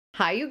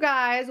Hi you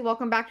guys,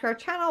 welcome back to our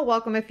channel.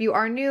 Welcome if you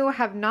are new,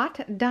 have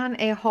not done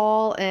a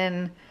haul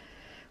in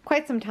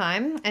quite some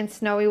time, and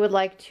Snowy would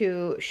like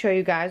to show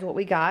you guys what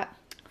we got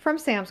from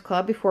Sam's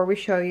Club before we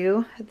show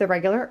you the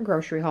regular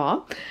grocery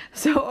haul.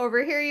 So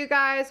over here you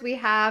guys, we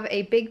have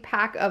a big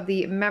pack of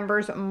the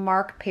Members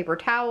Mark paper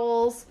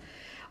towels.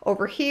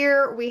 Over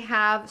here we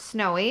have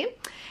Snowy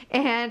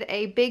and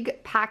a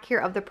big pack here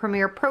of the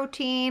Premier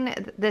Protein.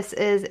 This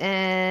is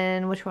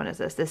in, which one is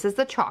this? This is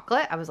the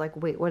chocolate. I was like,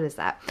 wait, what is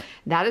that?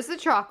 That is the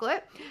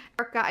chocolate.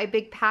 Eric got a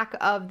big pack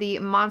of the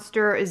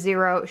Monster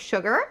Zero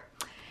Sugar.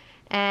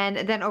 And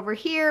then over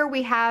here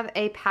we have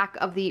a pack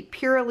of the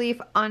Pure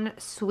Leaf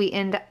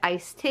unsweetened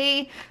iced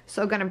tea.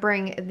 So I'm gonna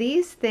bring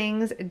these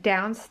things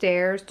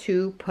downstairs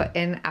to put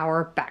in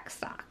our back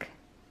stock.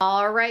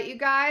 All right, you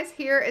guys,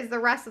 here is the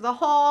rest of the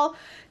haul.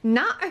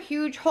 Not a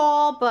huge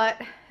haul,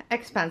 but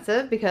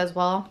expensive because,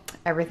 well,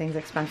 everything's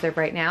expensive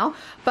right now.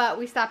 But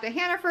we stopped at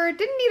Hannaford,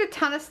 didn't need a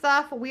ton of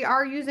stuff. We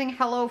are using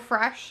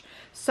HelloFresh,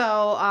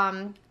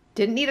 so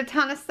didn't need a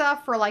ton of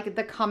stuff for like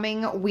the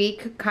coming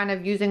week, kind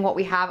of using what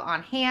we have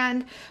on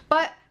hand.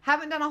 But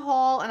haven't done a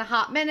haul in a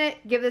hot minute.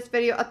 Give this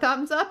video a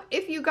thumbs up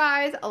if you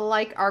guys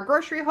like our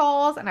grocery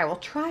hauls, and I will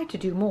try to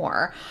do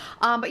more.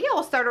 But yeah,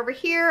 we'll start over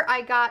here.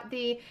 I got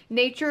the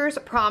Nature's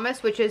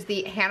Promise, which is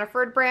the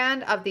Hannaford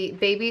brand of the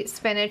baby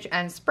spinach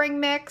and spring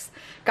mix.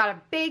 Got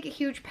a big,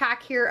 huge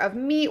pack here of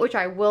meat, which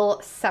I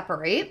will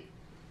separate.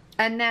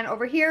 And then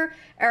over here,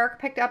 Eric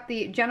picked up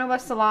the Genoa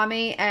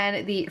salami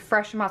and the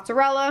fresh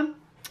mozzarella.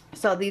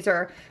 So these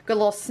are a good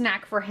little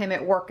snack for him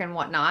at work and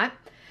whatnot.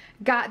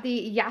 Got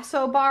the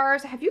Yasso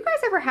bars. Have you guys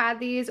ever had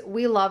these?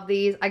 We love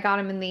these. I got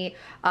them in the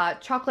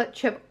chocolate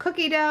chip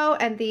cookie dough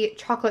and the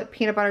chocolate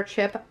peanut butter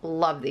chip.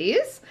 Love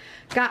these.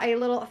 Got a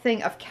little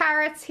thing of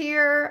carrots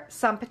here,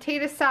 some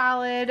potato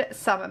salad,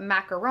 some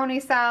macaroni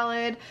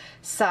salad,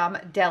 some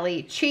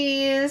deli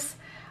cheese,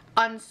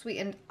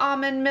 unsweetened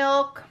almond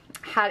milk.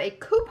 Had a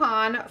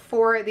coupon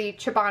for the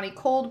Chobani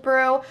cold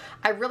brew.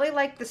 I really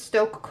like the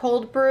Stoke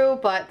cold brew,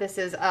 but this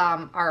is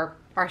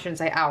I shouldn't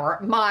say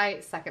my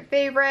second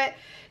favorite.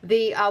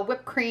 The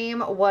whipped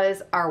cream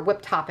was, our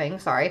whipped topping,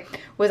 sorry,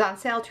 was on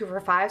sale 2 for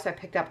 $5, so I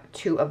picked up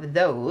 2 of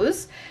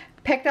those.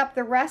 Picked up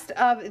the rest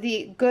of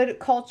the Good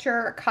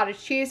Culture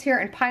cottage cheese here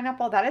and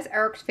pineapple. That is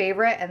Eric's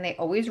favorite, and they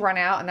always run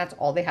out, and that's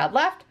all they had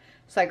left.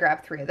 So I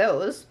grabbed 3 of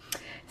those.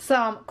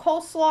 Some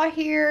coleslaw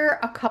here,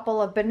 a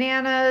couple of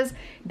bananas.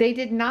 They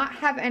did not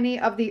have any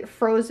of the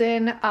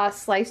frozen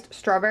sliced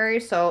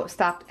strawberries, so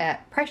stopped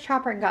at Price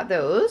Chopper and got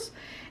those.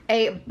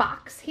 A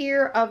box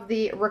here of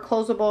the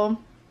reclosable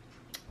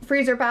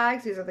freezer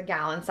bags. These are the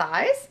gallon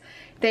size.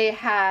 They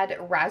had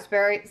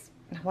raspberries.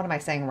 What am I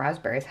saying?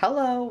 Raspberries.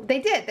 Hello. They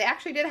did. They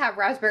actually did have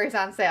raspberries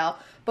on sale,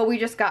 but we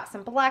just got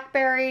some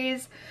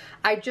blackberries.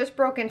 I just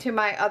broke into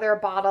my other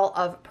bottle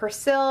of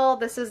Persil.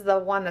 This is the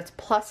one that's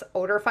plus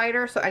odor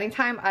fighter. So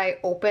anytime I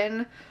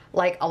open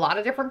like a lot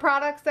of different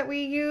products that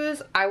we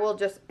use, I will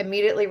just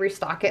immediately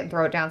restock it and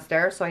throw it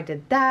downstairs. So I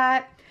did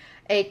that.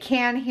 A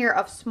can here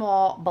of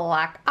small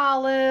black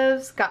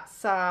olives. Got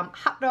some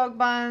hot dog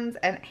buns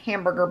and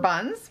hamburger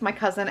buns. My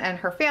cousin and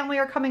her family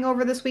are coming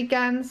over this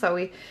weekend, so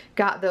we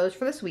got those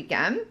for this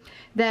weekend.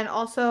 Then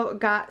also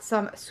got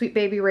some Sweet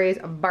Baby Ray's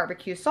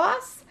barbecue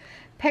sauce.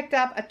 Picked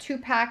up a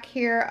 2-pack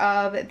here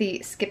of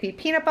the Skippy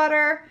peanut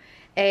butter.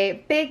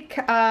 A big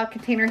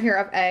container here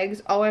of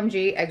eggs.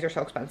 OMG, eggs are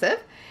so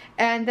expensive.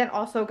 And then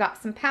also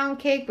got some pound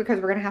cake because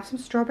we're gonna have some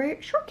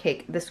strawberry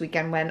shortcake this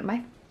weekend when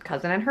my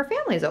cousin and her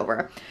family's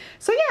over.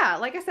 So yeah,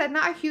 like I said,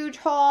 not a huge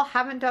haul.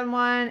 Haven't done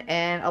one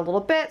in a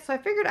little bit, so I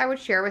figured I would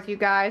share with you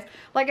guys.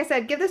 Like I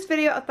said, give this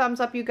video a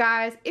thumbs up, you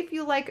guys. If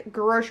you like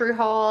grocery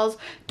hauls,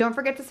 don't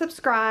forget to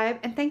subscribe,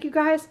 and thank you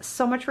guys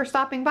so much for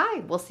stopping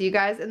by. We'll see you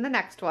guys in the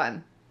next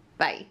one.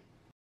 Bye.